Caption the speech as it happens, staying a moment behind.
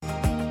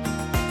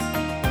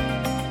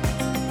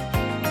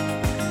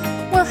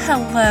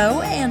Well,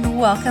 hello and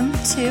welcome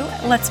to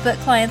Let's Book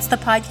Clients, the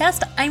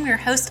podcast. I'm your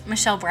host,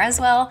 Michelle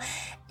Braswell,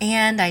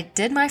 and I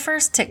did my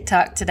first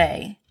TikTok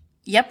today.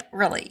 Yep,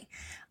 really.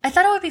 I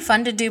thought it would be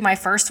fun to do my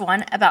first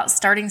one about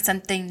starting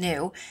something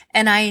new,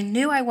 and I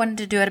knew I wanted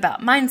to do it about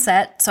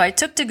mindset, so I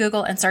took to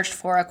Google and searched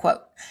for a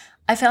quote.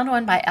 I found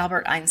one by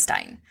Albert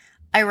Einstein.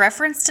 I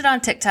referenced it on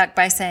TikTok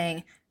by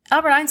saying,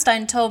 Albert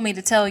Einstein told me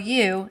to tell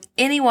you,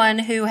 anyone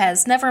who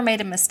has never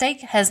made a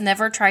mistake has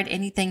never tried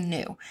anything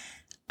new.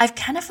 I've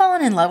kind of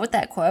fallen in love with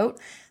that quote,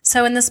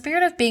 so in the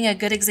spirit of being a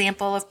good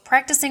example of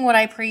practicing what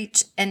I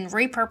preach and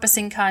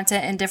repurposing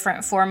content in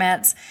different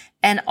formats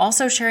and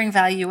also sharing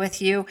value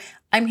with you,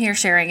 I'm here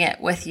sharing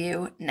it with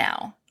you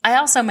now. I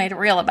also made a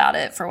reel about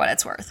it for what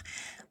it's worth.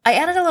 I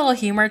added a little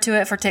humor to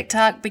it for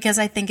TikTok because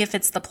I think it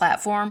fits the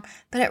platform,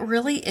 but it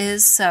really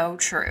is so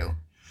true.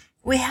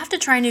 We have to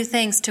try new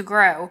things to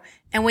grow,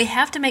 and we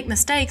have to make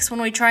mistakes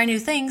when we try new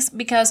things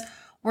because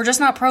we're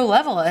just not pro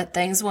level at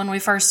things when we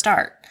first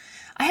start.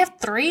 I have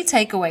 3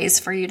 takeaways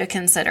for you to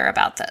consider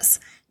about this.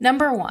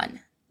 Number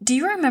 1, do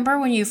you remember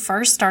when you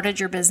first started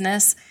your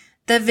business,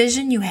 the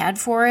vision you had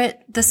for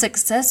it, the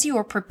success you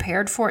were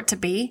prepared for it to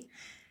be?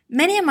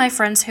 Many of my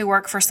friends who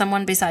work for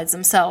someone besides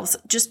themselves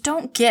just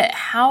don't get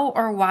how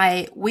or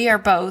why we are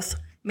both,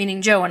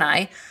 meaning Joe and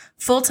I,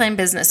 full-time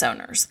business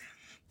owners.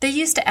 They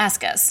used to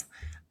ask us.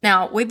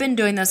 Now, we've been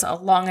doing this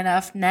long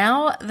enough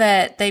now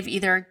that they've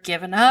either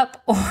given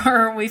up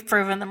or we've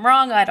proven them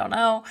wrong. I don't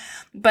know.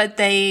 But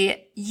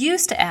they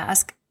used to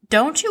ask,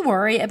 don't you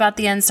worry about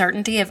the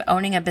uncertainty of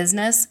owning a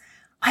business?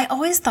 I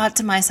always thought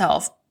to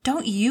myself,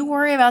 don't you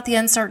worry about the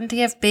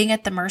uncertainty of being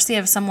at the mercy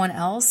of someone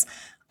else?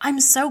 I'm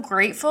so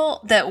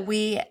grateful that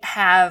we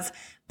have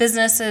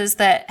businesses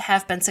that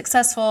have been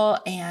successful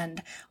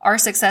and are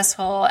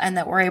successful and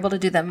that we're able to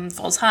do them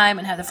full time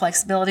and have the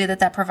flexibility that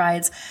that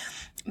provides.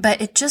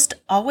 But it just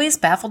always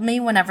baffled me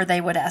whenever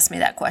they would ask me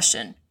that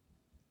question.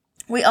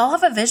 We all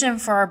have a vision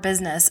for our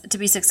business to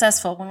be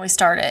successful when we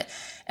start it.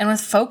 And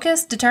with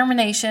focus,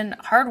 determination,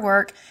 hard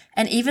work,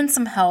 and even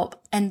some help,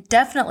 and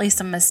definitely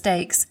some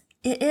mistakes,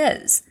 it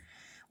is.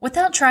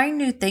 Without trying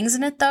new things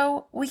in it,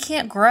 though, we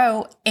can't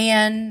grow,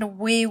 and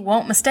we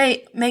won't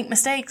make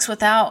mistakes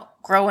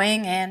without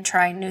growing and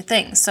trying new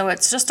things. So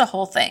it's just a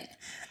whole thing.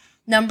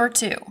 Number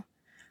 2,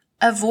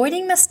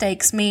 avoiding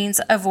mistakes means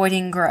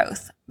avoiding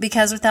growth.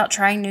 Because without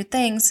trying new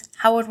things,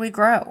 how would we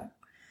grow?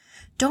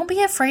 Don't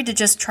be afraid to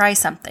just try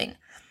something.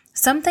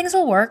 Some things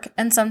will work,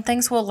 and some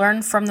things will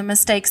learn from the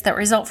mistakes that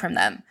result from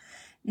them.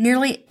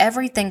 Nearly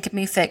everything can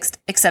be fixed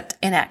except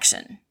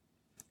inaction.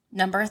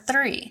 Number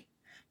 3,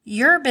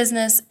 your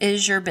business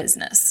is your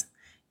business.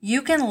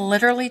 You can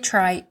literally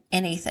try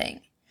anything.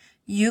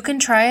 You can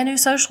try a new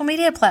social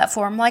media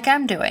platform like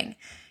I'm doing.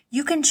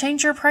 You can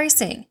change your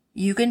pricing.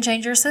 You can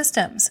change your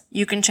systems.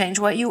 You can change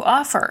what you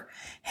offer.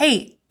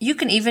 Hey, you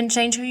can even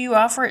change who you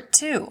offer it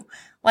to.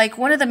 Like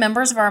one of the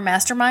members of our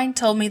mastermind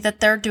told me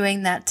that they're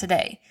doing that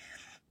today.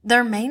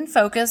 Their main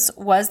focus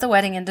was the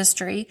wedding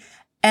industry,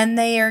 and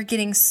they are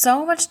getting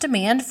so much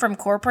demand from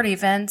corporate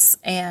events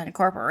and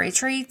corporate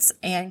retreats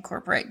and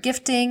corporate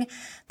gifting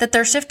that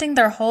they're shifting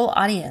their whole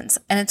audience,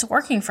 and it's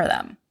working for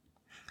them.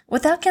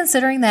 Without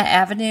considering that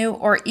avenue,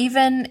 or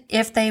even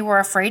if they were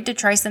afraid to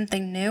try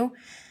something new,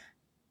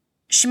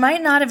 she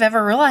might not have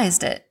ever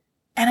realized it.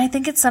 And I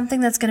think it's something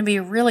that's going to be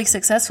really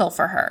successful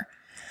for her.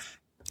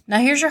 Now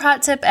here's your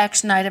hot tip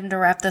action item to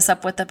wrap this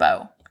up with a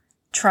bow.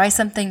 Try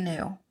something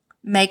new.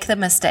 Make the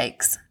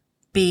mistakes.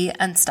 Be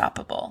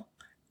unstoppable.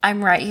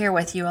 I'm right here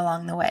with you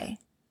along the way.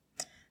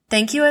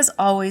 Thank you as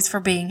always for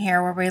being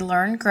here where we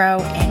learn, grow,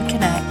 and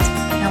connect.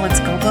 Now let's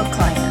go book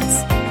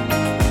clients.